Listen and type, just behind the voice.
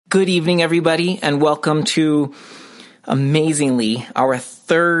Good evening, everybody, and welcome to, amazingly, our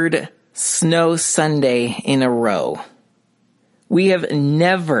third snow Sunday in a row. We have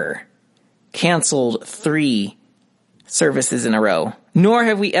never canceled 3 services in a row, nor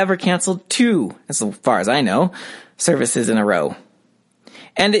have we ever canceled 2, as far as I know, services in a row.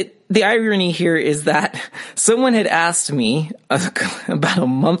 And the irony here is that someone had asked me about a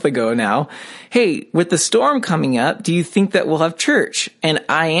month ago now, hey, with the storm coming up, do you think that we'll have church? And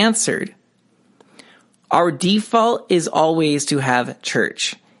I answered, our default is always to have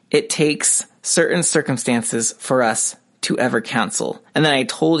church. It takes certain circumstances for us to ever cancel. And then I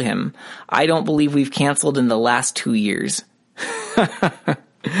told him, I don't believe we've canceled in the last 2 years.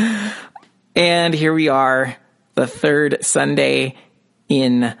 And here we are, the third Sunday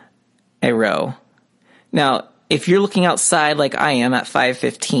in a row. Now, if you're looking outside like I am at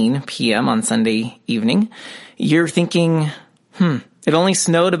 5:15 p.m. on Sunday evening, you're thinking, it only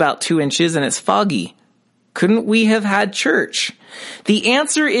snowed about 2 inches and it's foggy. Couldn't we have had church? The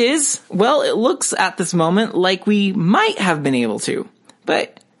answer is, well, it looks at this moment like we might have been able to.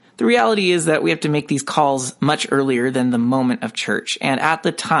 But the reality is that we have to make these calls much earlier than the moment of church. And at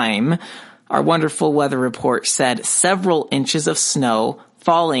the time, our wonderful weather report said several inches of snow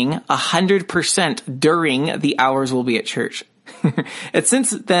falling 100% during the hours we'll be at church. It's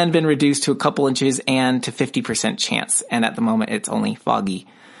since then been reduced to a couple inches and to 50% chance. And at the moment, it's only foggy.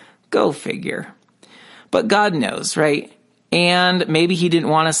 Go figure. But God knows, right? And maybe he didn't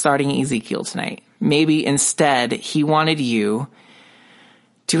want us starting Ezekiel tonight. Maybe instead he wanted you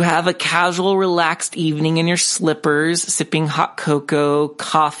to have a casual, relaxed evening in your slippers, sipping hot cocoa,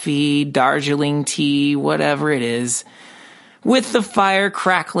 coffee, Darjeeling tea, whatever it is, with the fire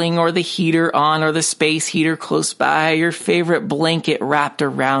crackling or the heater on or the space heater close by, your favorite blanket wrapped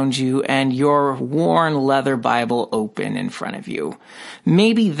around you, and your worn leather Bible open in front of you.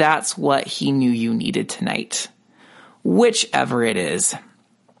 Maybe that's what he knew you needed tonight. Whichever it is,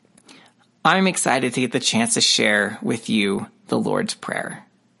 I'm excited to get the chance to share with you the Lord's Prayer.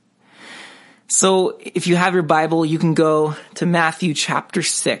 So if you have your Bible, you can go to Matthew chapter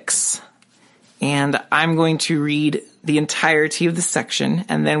 6, and I'm going to read the entirety of the section,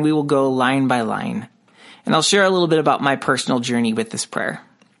 and then we will go line by line. And I'll share a little bit about my personal journey with this prayer.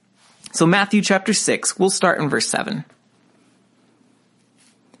 So Matthew chapter 6, we'll start in verse 7.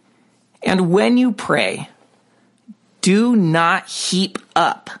 And when you pray, do not heap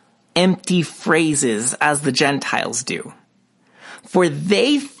up empty phrases as the Gentiles do, for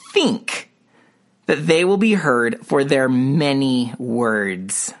they think that they will be heard for their many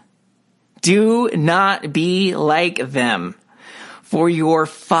words. Do not be like them, for your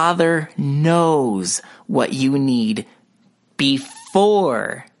Father knows what you need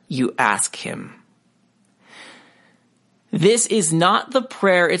before you ask him. This is not the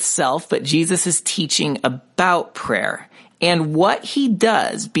prayer itself, but Jesus is teaching about prayer. And what he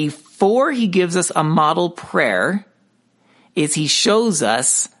does before he gives us a model prayer is he shows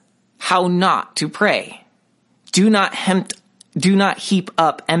us how not to pray. Do not heap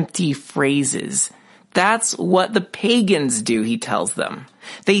up empty phrases. That's what the pagans do, he tells them.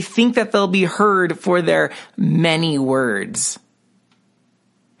 They think that they'll be heard for their many words.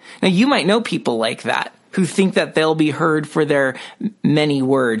 Now, you might know people like that, who think that they'll be heard for their many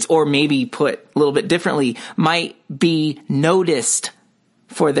words, or maybe put a little bit differently, might be noticed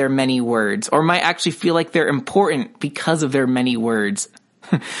for their many words, or might actually feel like they're important because of their many words.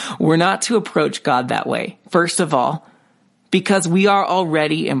 We're not to approach God that way. First of all, because we are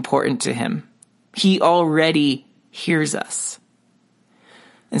already important to him. He already hears us.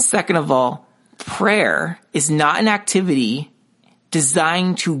 And second of all, prayer is not an activity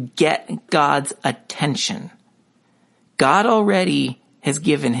designed to get God's attention. God already has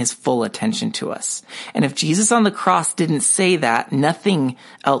given his full attention to us. And if Jesus on the cross didn't say that, nothing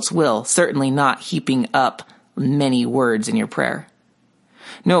else will. Certainly not heaping up many words in your prayer.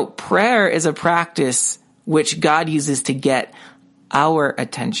 No, prayer is a practice which God uses to get our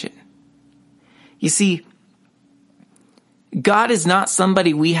attention. You see, God is not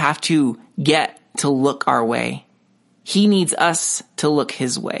somebody we have to get to look our way. He needs us to look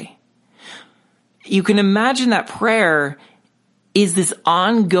his way. You can imagine that prayer is this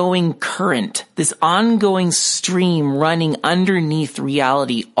ongoing current, this ongoing stream running underneath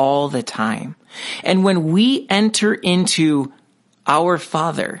reality all the time. And when we enter into our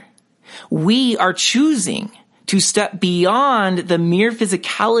Father, we are choosing to step beyond the mere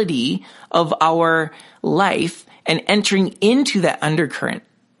physicality of our life and entering into that undercurrent.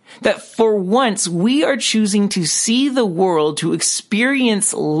 That for once we are choosing to see the world, to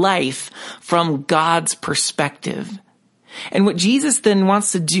experience life from God's perspective. And what Jesus then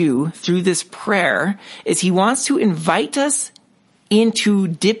wants to do through this prayer is he wants to invite us into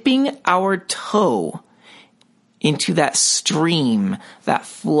dipping our toe into that stream, that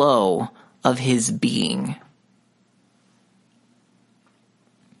flow of his being.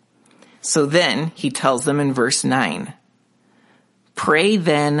 So then he tells them in verse 9, pray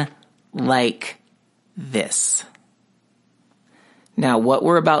then like this. Now, what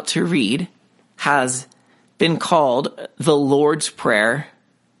we're about to read has been called the Lord's Prayer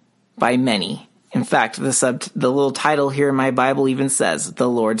by many. In fact, the little title here in my Bible even says the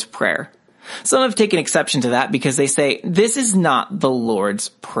Lord's Prayer. Some have taken exception to that because they say, this is not the Lord's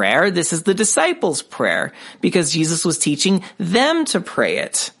Prayer. This is the disciples' prayer because Jesus was teaching them to pray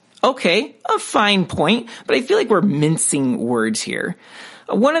it. Okay, a fine point, but I feel like we're mincing words here.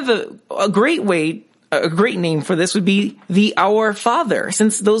 A great name for this would be the Our Father,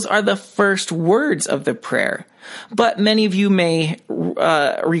 since those are the first words of the prayer. But many of you may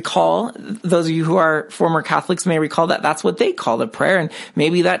recall, those of you who are former Catholics may recall that that's what they call the prayer, and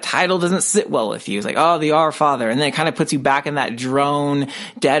maybe that title doesn't sit well with you. It's like, oh, the Our Father, and then it kind of puts you back in that drone,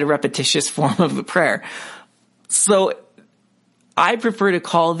 dead, repetitious form of the prayer. So I prefer to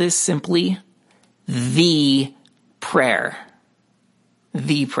call this simply the prayer.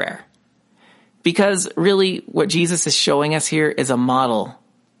 The prayer. Because really what Jesus is showing us here is a model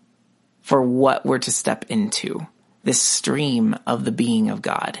for what we're to step into, this stream of the being of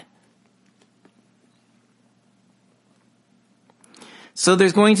God. So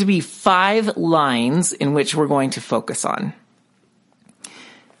there's going to be 5 lines in which we're going to focus on.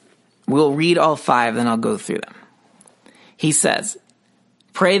 We'll read all 5, then I'll go through them. He says,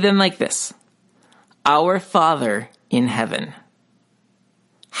 pray then like this, Our Father in heaven,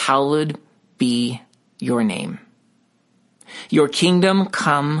 hallowed be your name. Your kingdom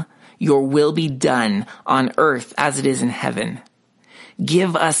come, your will be done on earth as it is in heaven.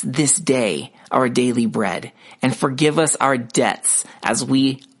 Give us this day our daily bread, and forgive us our debts as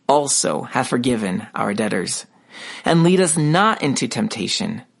we also have forgiven our debtors. And lead us not into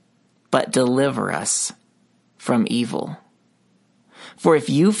temptation, but deliver us from evil. For if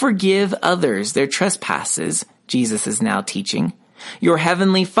you forgive others their trespasses, Jesus is now teaching, your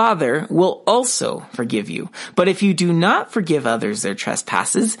heavenly Father will also forgive you. But if you do not forgive others their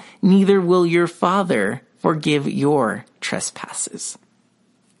trespasses, neither will your Father forgive your trespasses.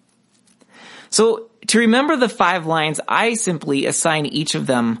 So to remember the 5 lines, I simply assign each of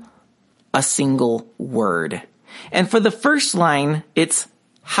them a single word. And for the first line, it's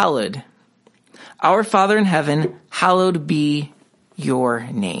hallowed. Our Father in heaven, hallowed be your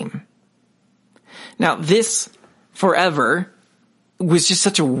name. Now, this forever was just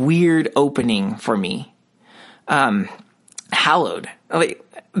such a weird opening for me. Hallowed.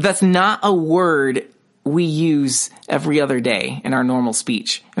 That's not a word we use every other day in our normal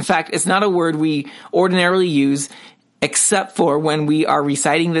speech. In fact, it's not a word we ordinarily use except for when we are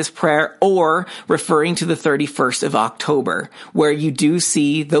reciting this prayer or referring to the 31st of October, where you do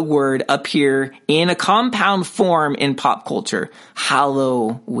see the word appear in a compound form in pop culture,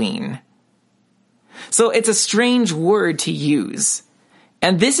 Halloween. So it's a strange word to use.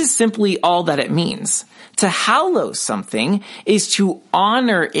 And this is simply all that it means. To hallow something is to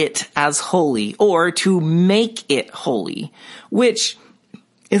honor it as holy or to make it holy, which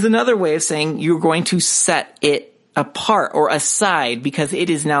is another way of saying you're going to set it apart or aside because it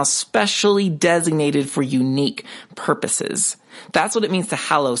is now specially designated for unique purposes. That's what it means to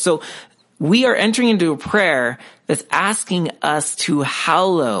hallow. So we are entering into a prayer that's asking us to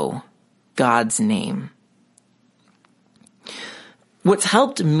hallow God's name. What's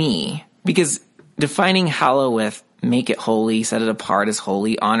helped me, because defining hallow with make it holy, set it apart as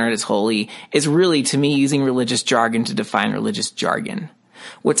holy, honor it as holy, is really, to me, using religious jargon to define religious jargon.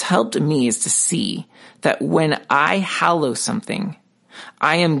 What's helped me is to see that when I hallow something,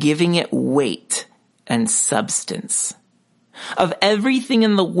 I am giving it weight and substance. Of everything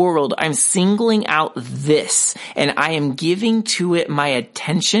in the world, I'm singling out this, and I am giving to it my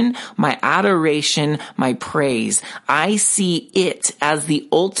attention, my adoration, my praise. I see it as the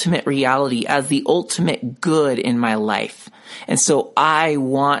ultimate reality, as the ultimate good in my life. And so I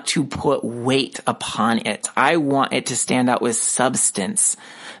want to put weight upon it. I want it to stand out with substance.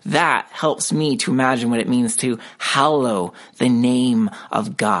 That helps me to imagine what it means to hallow the name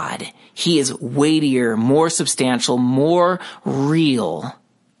of God. He is weightier, more substantial, more real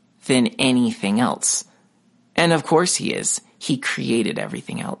than anything else. And of course he is. He created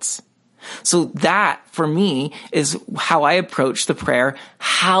everything else. So that, for me, is how I approach the prayer,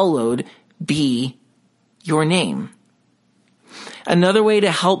 hallowed be your name. Another way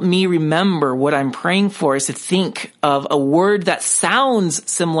to help me remember what I'm praying for is to think of a word that sounds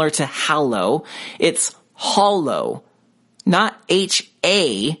similar to hallow. It's hollow. Not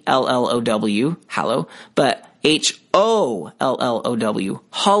H-A-L-L-O-W, hallow, but H-O-L-L-O-W,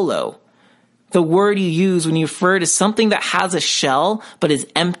 hollow. The word you use when you refer to something that has a shell but is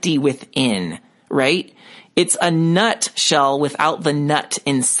empty within, right? It's a nut shell without the nut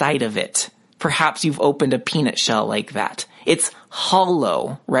inside of it. Perhaps you've opened a peanut shell like that. It's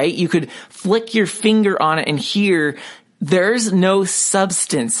hollow, right? You could flick your finger on it and hear there's no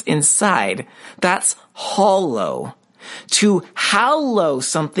substance inside. That's hollow. To hallow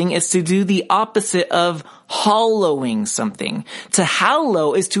something is to do the opposite of hollowing something. To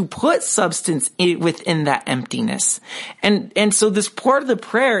hallow is to put substance within that emptiness. And so this part of the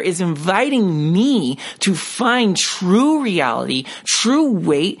prayer is inviting me to find true reality, true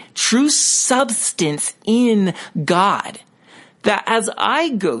weight, true substance in God. That as I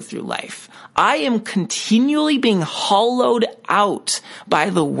go through life, I am continually being hollowed out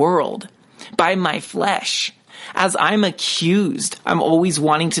by the world, by my flesh. As I'm accused, I'm always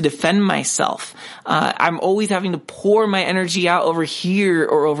wanting to defend myself. I'm always having to pour my energy out over here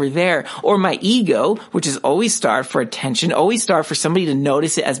or over there. Or my ego, which is always starved for attention, always starved for somebody to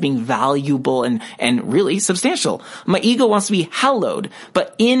notice it as being valuable and really substantial. My ego wants to be hallowed,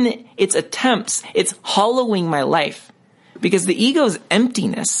 but in its attempts, it's hollowing my life. Because the ego's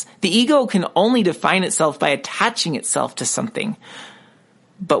emptiness, the ego can only define itself by attaching itself to something.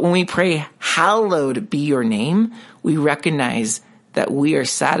 But when we pray, hallowed be your name, we recognize that we are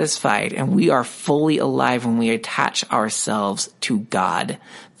satisfied and we are fully alive when we attach ourselves to God,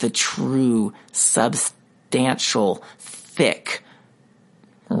 the true, substantial, thick,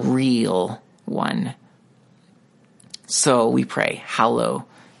 real one. So we pray, hallowed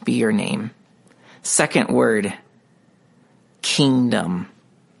be your name. Second word, kingdom.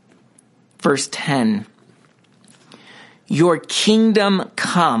 Verse 10. Your kingdom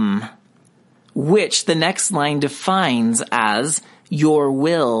come, which the next line defines as your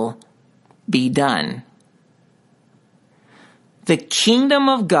will be done. The kingdom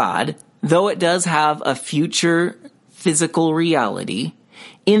of God, though it does have a future physical reality,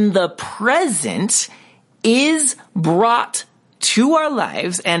 in the present is brought to our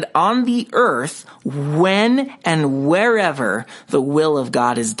lives and on the earth when and wherever the will of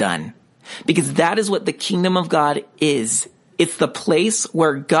God is done. Because that is what the kingdom of God is. It's the place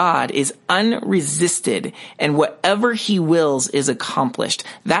where God is unresisted and whatever he wills is accomplished.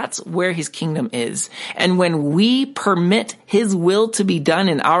 That's where his kingdom is. And when we permit his will to be done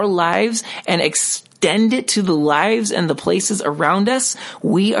in our lives and extend it to the lives and the places around us,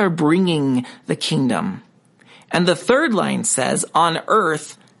 we are bringing the kingdom. And the third line says, on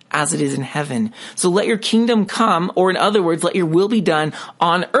earth as it is in heaven. So let your kingdom come, or in other words, let your will be done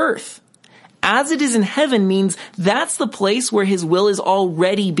on earth. As it is in heaven means that's the place where his will is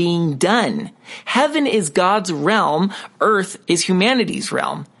already being done. Heaven is God's realm. Earth is humanity's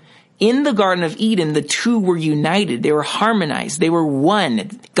realm. In the Garden of Eden, the two were united. They were harmonized. They were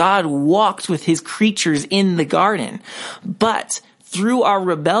one. God walked with his creatures in the garden. But through our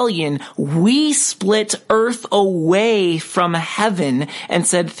rebellion, we split earth away from heaven and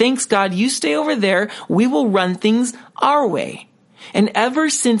said, thanks God, you stay over there. We will run things our way. And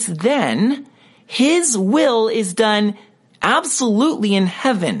ever since then, his will is done absolutely in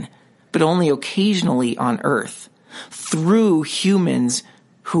heaven, but only occasionally on earth through humans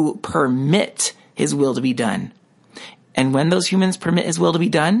who permit his will to be done. And when those humans permit his will to be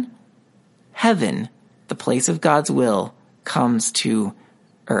done, heaven, the place of God's will, comes to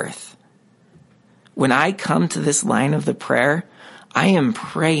earth. When I come to this line of the prayer, I am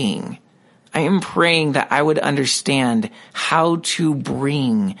praying that I would understand how to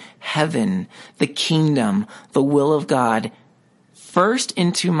bring heaven, the kingdom, the will of God, first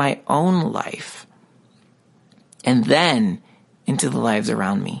into my own life, and then into the lives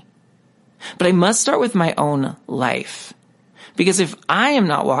around me. But I must start with my own life. Because if I am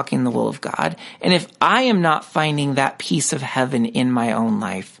not walking the will of God, and if I am not finding that piece of heaven in my own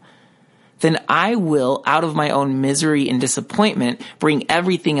life, then I will, out of my own misery and disappointment, bring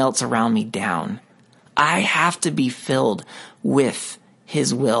everything else around me down. I have to be filled with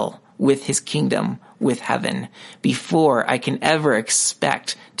his will, with his kingdom, with heaven, before I can ever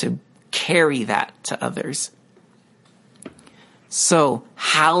expect to carry that to others. So,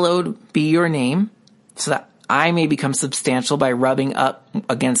 hallowed be your name, so that I may become substantial by rubbing up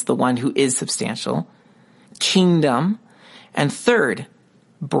against the one who is substantial. Kingdom. And third,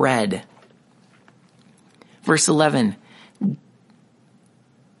 bread. Verse 11,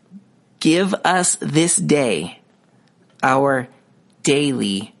 give us this day our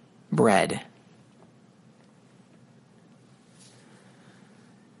daily bread.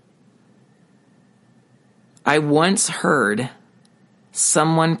 I once heard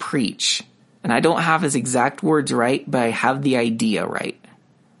someone preach, and I don't have his exact words right, but I have the idea right.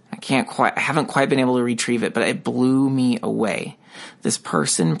 I haven't quite been able to retrieve it, but it blew me away. This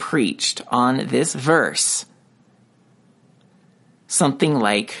person preached on this verse something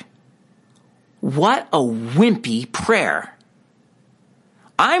like, what a wimpy prayer.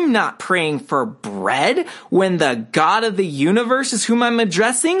 I'm not praying for bread when the God of the universe is whom I'm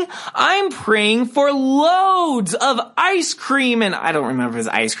addressing. I'm praying for loads of ice cream. And I don't remember his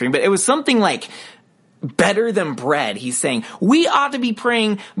ice cream, but it was something like better than bread. He's saying we ought to be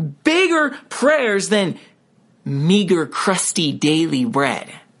praying bigger prayers than meager, crusty daily bread.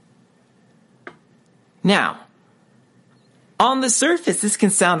 Now, on the surface, this can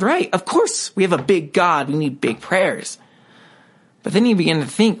sound right. Of course, we have a big God. We need big prayers. But then you begin to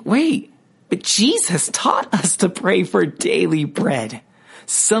think, wait, but Jesus taught us to pray for daily bread.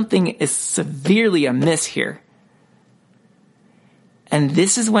 Something is severely amiss here. And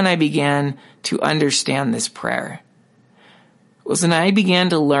this is when I began to understand this prayer. It was when I began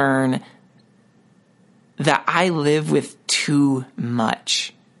to learn that I live with too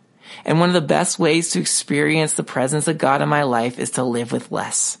much. And one of the best ways to experience the presence of God in my life is to live with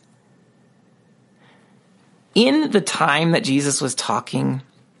less. In the time that Jesus was talking,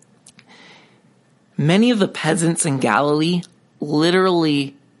 many of the peasants in Galilee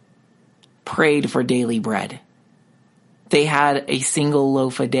literally prayed for daily bread. They had a single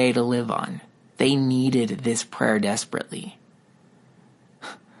loaf a day to live on. They needed this prayer desperately.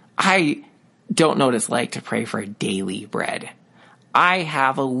 I don't know what it's like to pray for daily bread. I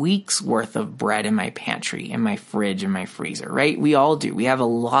have a week's worth of bread in my pantry, in my fridge, in my freezer, right? We all do. We have a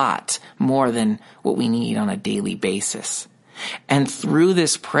lot more than what we need on a daily basis. And through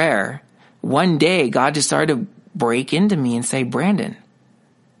this prayer, one day God just started to break into me and say, Brandon,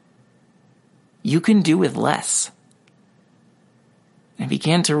 you can do with less. And I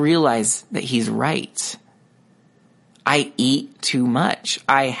began to realize that he's right. I eat too much.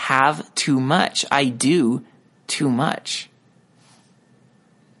 I have too much. I do too much.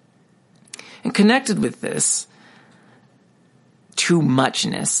 And connected with this too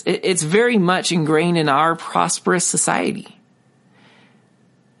muchness, it's very much ingrained in our prosperous society.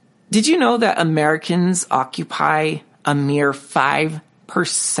 Did you know that Americans occupy a mere 5%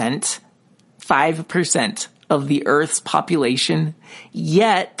 of the Earth's population,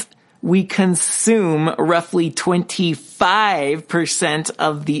 yet we consume roughly 25%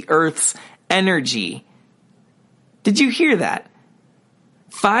 of the Earth's energy? Did you hear that?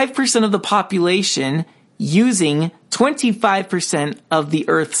 5% of the population using 25% of the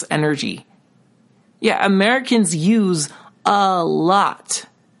Earth's energy. Yeah, Americans use a lot.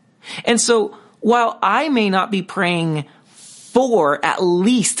 And so while I may not be praying for at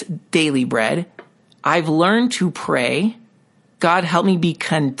least daily bread, I've learned to pray, God help me be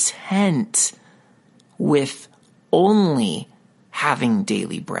content with only having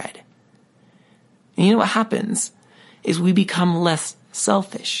daily bread. And you know what happens is we become less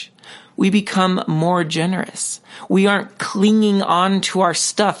selfish. We become more generous. We aren't clinging on to our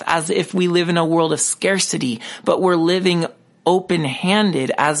stuff as if we live in a world of scarcity, but we're living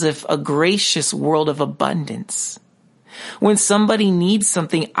open-handed as if a gracious world of abundance. When somebody needs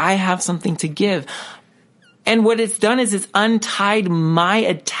something, I have something to give. And what it's done is it's untied my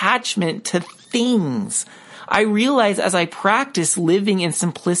attachment to things. I realize as I practice living in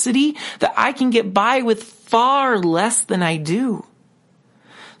simplicity that I can get by with far less than I do.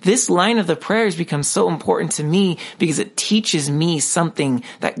 This line of the prayers becomes so important to me because it teaches me something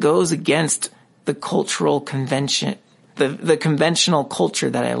that goes against the cultural convention, the conventional culture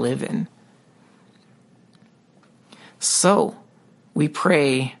that I live in. So, we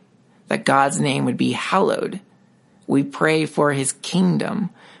pray that God's name would be hallowed. We pray for his kingdom.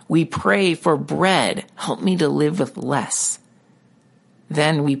 We pray for bread. Help me to live with less.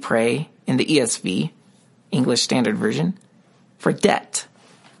 Then we pray in the ESV, English Standard Version, for debt.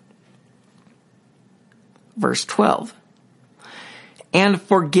 Verse 12. And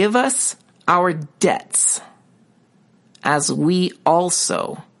forgive us our debts, as we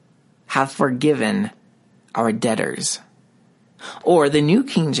also have forgiven our debtors. Or the New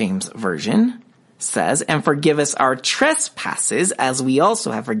King James Version says, and forgive us our trespasses, as we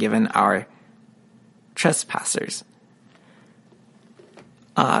also have forgiven our trespassers.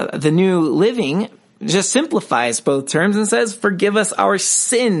 The New Living just simplifies both terms and says, forgive us our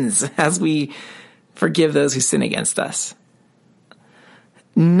sins, as we forgive those who sin against us.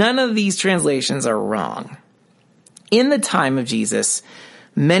 None of these translations are wrong. In the time of Jesus,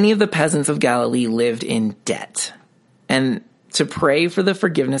 many of the peasants of Galilee lived in debt, and to pray for the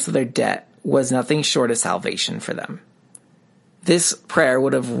forgiveness of their debt was nothing short of salvation for them. This prayer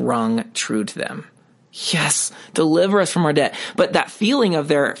would have rung true to them. Yes, deliver us from our debt. But that feeling of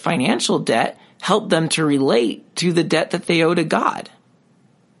their financial debt helped them to relate to the debt that they owe to God.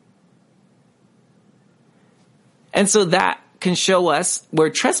 And so that can show us where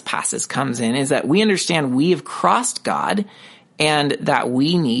trespasses comes in, is that we understand we have crossed God and that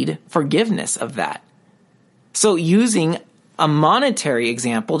we need forgiveness of that. So using a monetary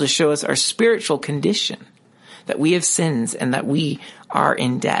example to show us our spiritual condition, that we have sins and that we are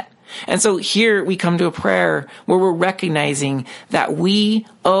in debt. And so here we come to a prayer where we're recognizing that we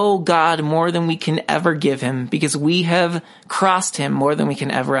owe God more than we can ever give him because we have crossed him more than we can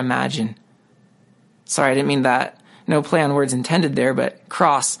ever imagine. Sorry, I didn't mean that. No play on words intended there, but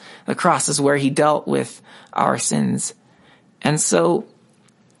the cross is where he dealt with our sins. And so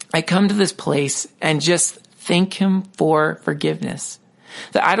I come to this place and just thank him for forgiveness.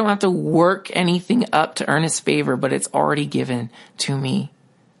 That I don't have to work anything up to earn his favor, but it's already given to me.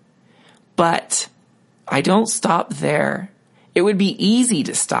 But I don't stop there. It would be easy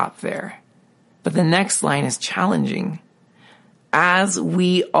to stop there. But the next line is challenging. As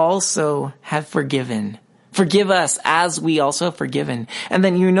we also have forgiven. Forgive us as we also have forgiven. And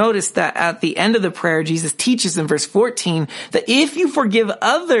then you notice that at the end of the prayer, Jesus teaches in verse 14 that if you forgive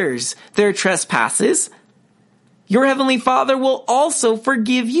others their trespasses, your heavenly Father will also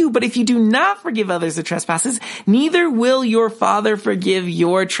forgive you. But if you do not forgive others their trespasses, neither will your Father forgive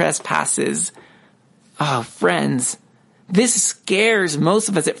your trespasses. Oh, friends, this scares most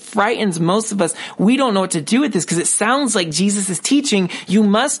of us. It frightens most of us. We don't know what to do with this because it sounds like Jesus is teaching you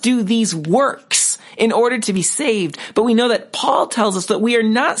must do these works in order to be saved. But we know that Paul tells us that we are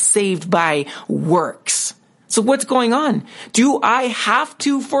not saved by works. So what's going on? Do I have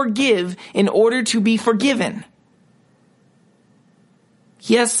to forgive in order to be forgiven?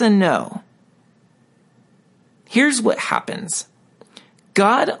 Yes and no. Here's what happens.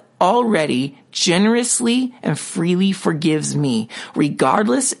 God already generously and freely forgives me,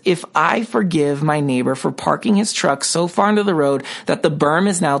 regardless if I forgive my neighbor for parking his truck so far into the road that the berm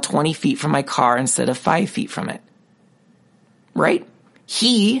is now 20 feet from my car instead of 5 feet from it. Right?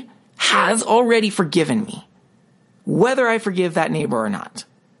 He has already forgiven me, whether I forgive that neighbor or not.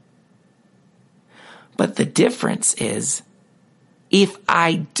 But the difference is, if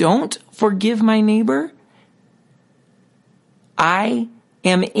I don't forgive my neighbor, I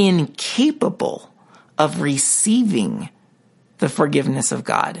am incapable of receiving the forgiveness of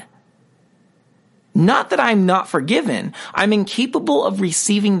God. Not that I'm not forgiven. I'm incapable of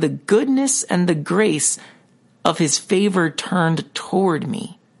receiving the goodness and the grace of his favor turned toward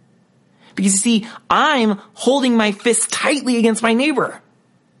me. Because you see, I'm holding my fist tightly against my neighbor.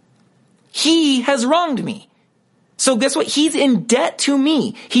 He has wronged me. So guess what? He's in debt to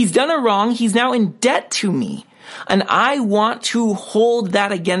me. He's done a wrong. He's now in debt to me. And I want to hold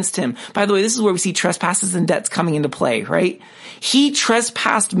that against him. By the way, this is where we see trespasses and debts coming into play, right? He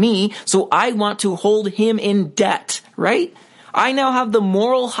trespassed me, so I want to hold him in debt, right? I now have the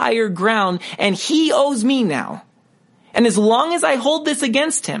moral higher ground, and he owes me now. And as long as I hold this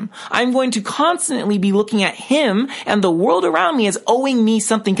against him, I'm going to constantly be looking at him and the world around me as owing me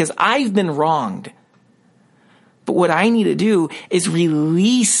something because I've been wronged. But what I need to do is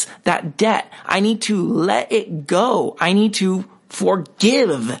release that debt. I need to let it go. I need to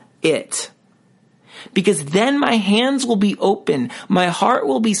forgive it. Because then my hands will be open, my heart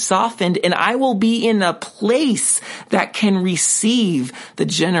will be softened, and I will be in a place that can receive the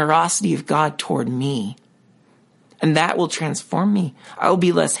generosity of God toward me. And that will transform me. I will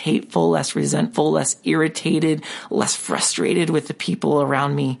be less hateful, less resentful, less irritated, less frustrated with the people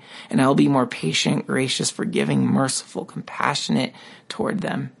around me. And I will be more patient, gracious, forgiving, merciful, compassionate toward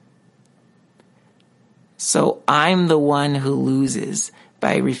them. So I'm the one who loses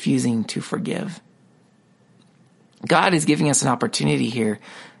by refusing to forgive. God is giving us an opportunity here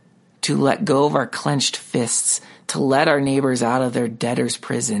to let go of our clenched fists, to let our neighbors out of their debtor's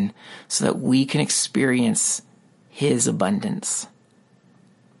prison so that we can experience his abundance.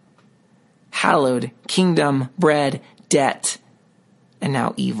 Hallowed, kingdom, bread, debt, and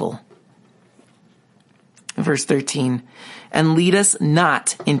now evil. Verse 13, and lead us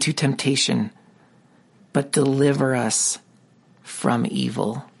not into temptation, but deliver us from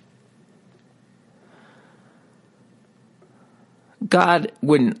evil. God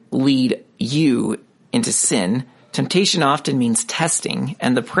wouldn't lead you into sin. Temptation often means testing,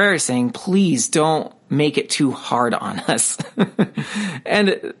 and the prayer is saying, please don't make it too hard on us.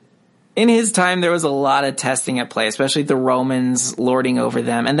 And in his time, there was a lot of testing at play, especially the Romans lording over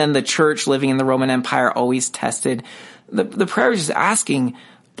them. And then the church living in the Roman Empire always tested. The prayer is just asking,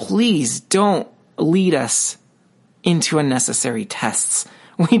 please don't lead us into unnecessary tests.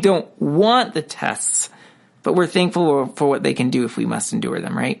 We don't want the tests, but we're thankful for what they can do if we must endure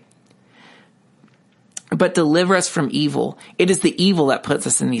them, right? But deliver us from evil. It is the evil that puts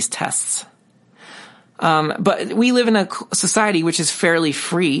us in these tests. But we live in a society which is fairly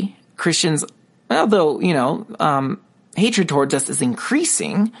free. Christians, although, hatred towards us is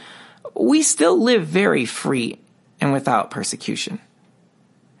increasing, we still live very free and without persecution.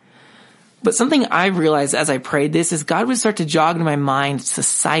 But something I realized as I prayed this is God would start to jog in my mind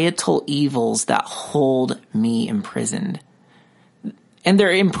societal evils that hold me imprisoned. And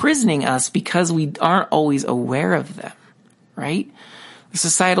they're imprisoning us because we aren't always aware of them, right? The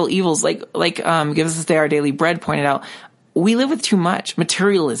societal evils, like Give Us This Day Our Daily Bread pointed out, we live with too much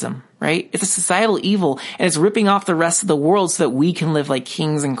materialism, right? It's a societal evil, and it's ripping off the rest of the world so that we can live like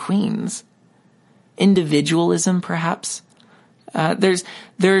kings and queens. Individualism, perhaps. There's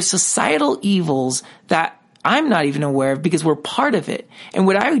societal evils that I'm not even aware of because we're part of it. And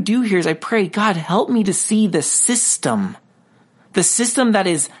what I would do here is I pray, God, help me to see the system that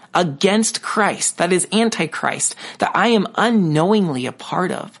is against Christ, that is antichrist, that I am unknowingly a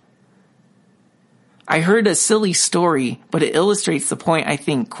part of. I heard a silly story, but it illustrates the point, I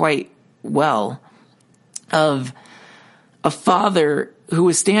think, quite well, of a father who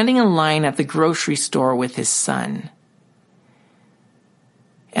was standing in line at the grocery store with his son.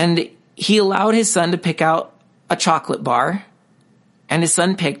 And he allowed his son to pick out a chocolate bar, and his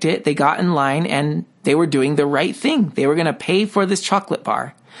son picked it. They got in line, and they were doing the right thing. They were going to pay for this chocolate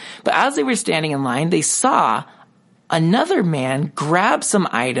bar. But as they were standing in line, they saw another man grab some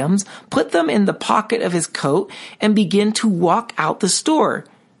items, put them in the pocket of his coat, and begin to walk out the store,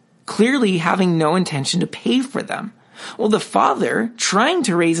 clearly having no intention to pay for them. Well, the father, trying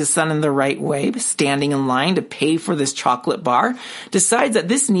to raise his son in the right way, standing in line to pay for this chocolate bar, decides that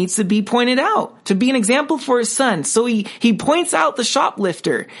this needs to be pointed out, to be an example for his son. So he points out the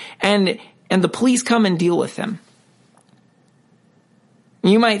shoplifter, and the police come and deal with him.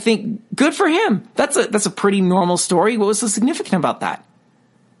 You might think, good for him. That's a pretty normal story. What was so significant about that?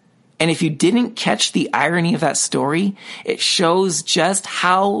 And if you didn't catch the irony of that story, it shows just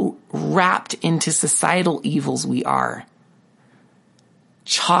how wrapped into societal evils we are.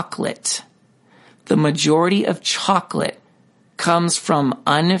 Chocolate. The majority of chocolate comes from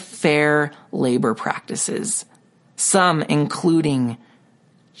unfair labor practices, some including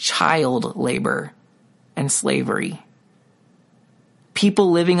child labor and slavery.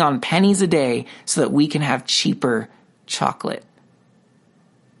 People living on pennies a day so that we can have cheaper chocolate.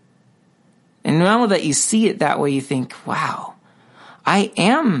 And now that you see it that way, you think, wow, I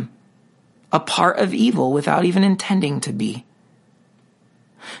am a part of evil without even intending to be.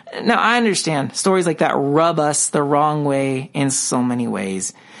 Now, I understand stories like that rub us the wrong way in so many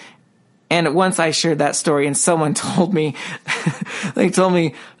ways. And once I shared that story and someone told me,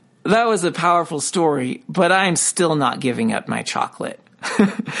 that was a powerful story, but I'm still not giving up my chocolate.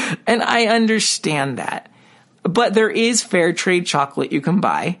 And I understand that. But there is fair trade chocolate you can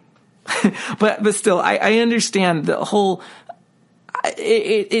buy. but still, I understand the whole,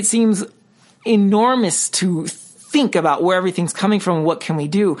 it seems enormous to think about where everything's coming from and what can we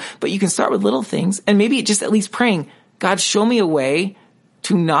do. But you can start with little things and maybe just at least praying, God, show me a way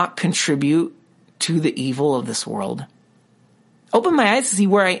to not contribute to the evil of this world. Open my eyes to see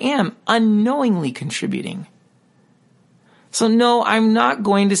where I am unknowingly contributing. So no, I'm not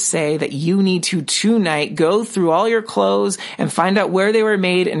going to say that you need to tonight go through all your clothes and find out where they were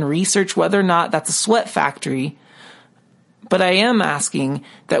made and research whether or not that's a sweat factory. But I am asking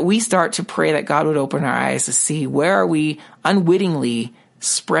that we start to pray that God would open our eyes to see where are we unwittingly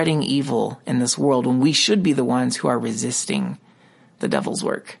spreading evil in this world when we should be the ones who are resisting the devil's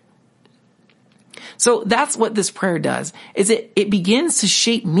work. So that's what this prayer does, is it begins to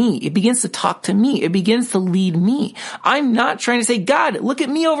shape me. It begins to talk to me. It begins to lead me. I'm not trying to say, God, look at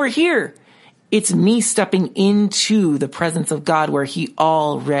me over here. It's me stepping into the presence of God where he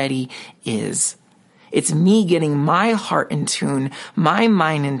already is. It's me getting my heart in tune, my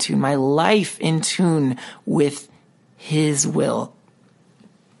mind in tune, my life in tune with his will.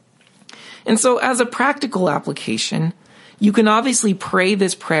 And so as a practical application, you can obviously pray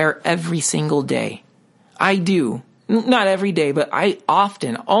this prayer every single day. I do. Not every day, but I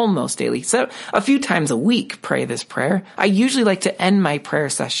often, almost daily, so a few times a week, pray this prayer. I usually like to end my prayer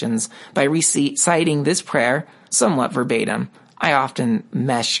sessions by reciting this prayer somewhat verbatim. I often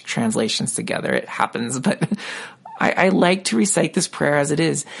mesh translations together. It happens, but I like to recite this prayer as it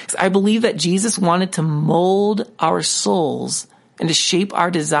is, because I believe that Jesus wanted to mold our souls and to shape our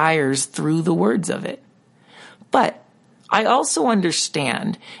desires through the words of it. But I also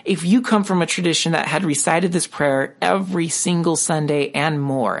understand if you come from a tradition that had recited this prayer every single Sunday and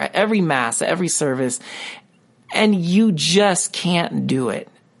more, at every Mass, at every service, and you just can't do it.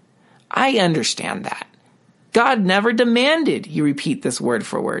 I understand that. God never demanded you repeat this word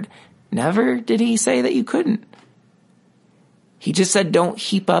for word. Never did he say that you couldn't. He just said, don't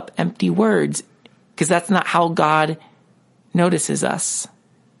heap up empty words, because that's not how God notices us.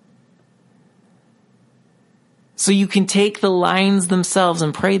 So you can take the lines themselves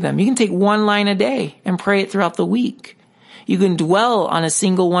and pray them. You can take one line a day and pray it throughout the week. You can dwell on a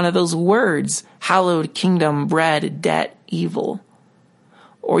single one of those words, hallowed, kingdom, bread, debt, evil.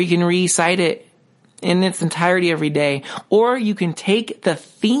 Or you can recite it in its entirety every day. Or you can take the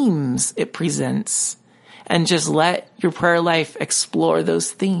themes it presents and just let your prayer life explore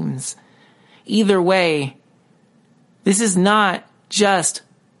those themes. Either way, this is not just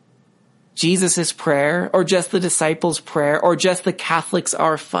Jesus' prayer or just the disciples' prayer or just the Catholics'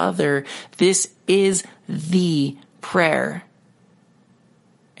 Our Father. This is the prayer.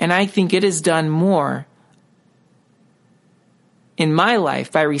 And I think it has done more in my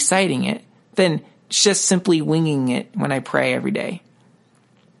life by reciting it than just simply winging it when I pray every day.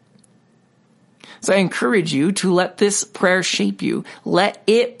 So I encourage you to let this prayer shape you. Let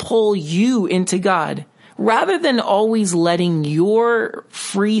it pull you into God. Rather than always letting your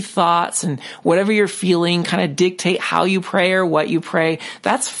free thoughts and whatever you're feeling kind of dictate how you pray or what you pray,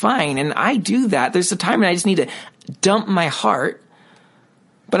 that's fine. And I do that. There's a time when I just need to dump my heart.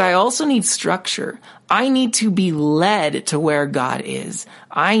 But I also need structure. I need to be led to where God is.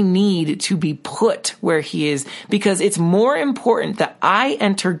 I need to be put where he is, because it's more important that I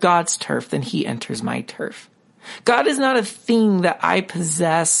enter God's turf than he enters my turf. God is not a thing that I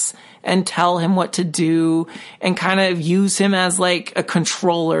possess and tell him what to do and kind of use him as like a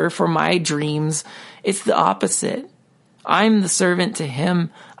controller for my dreams. It's the opposite. I'm the servant to him.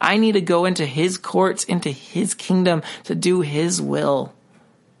 I need to go into his courts, into his kingdom to do his will.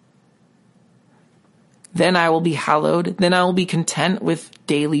 Then I will be hallowed. Then I will be content with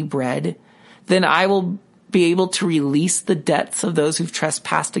daily bread. Then I will be able to release the debts of those who've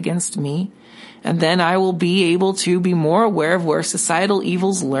trespassed against me. And then I will be able to be more aware of where societal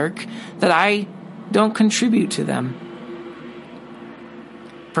evils lurk, that I don't contribute to them.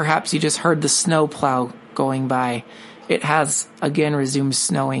 Perhaps you just heard the snow plow going by. It has again resumed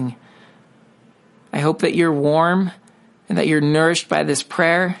snowing. I hope that you're warm and that you're nourished by this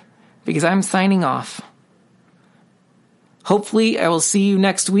prayer, because I'm signing off. Hopefully I will see you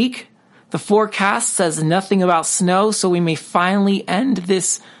next week. The forecast says nothing about snow, so we may finally end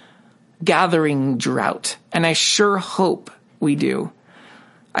this gathering drought. And I sure hope we do.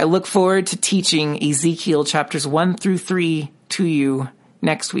 I look forward to teaching Ezekiel chapters 1 through 3 to you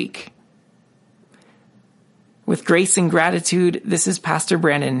next week. With grace and gratitude, this is Pastor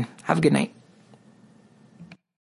Brandon. Have a good night.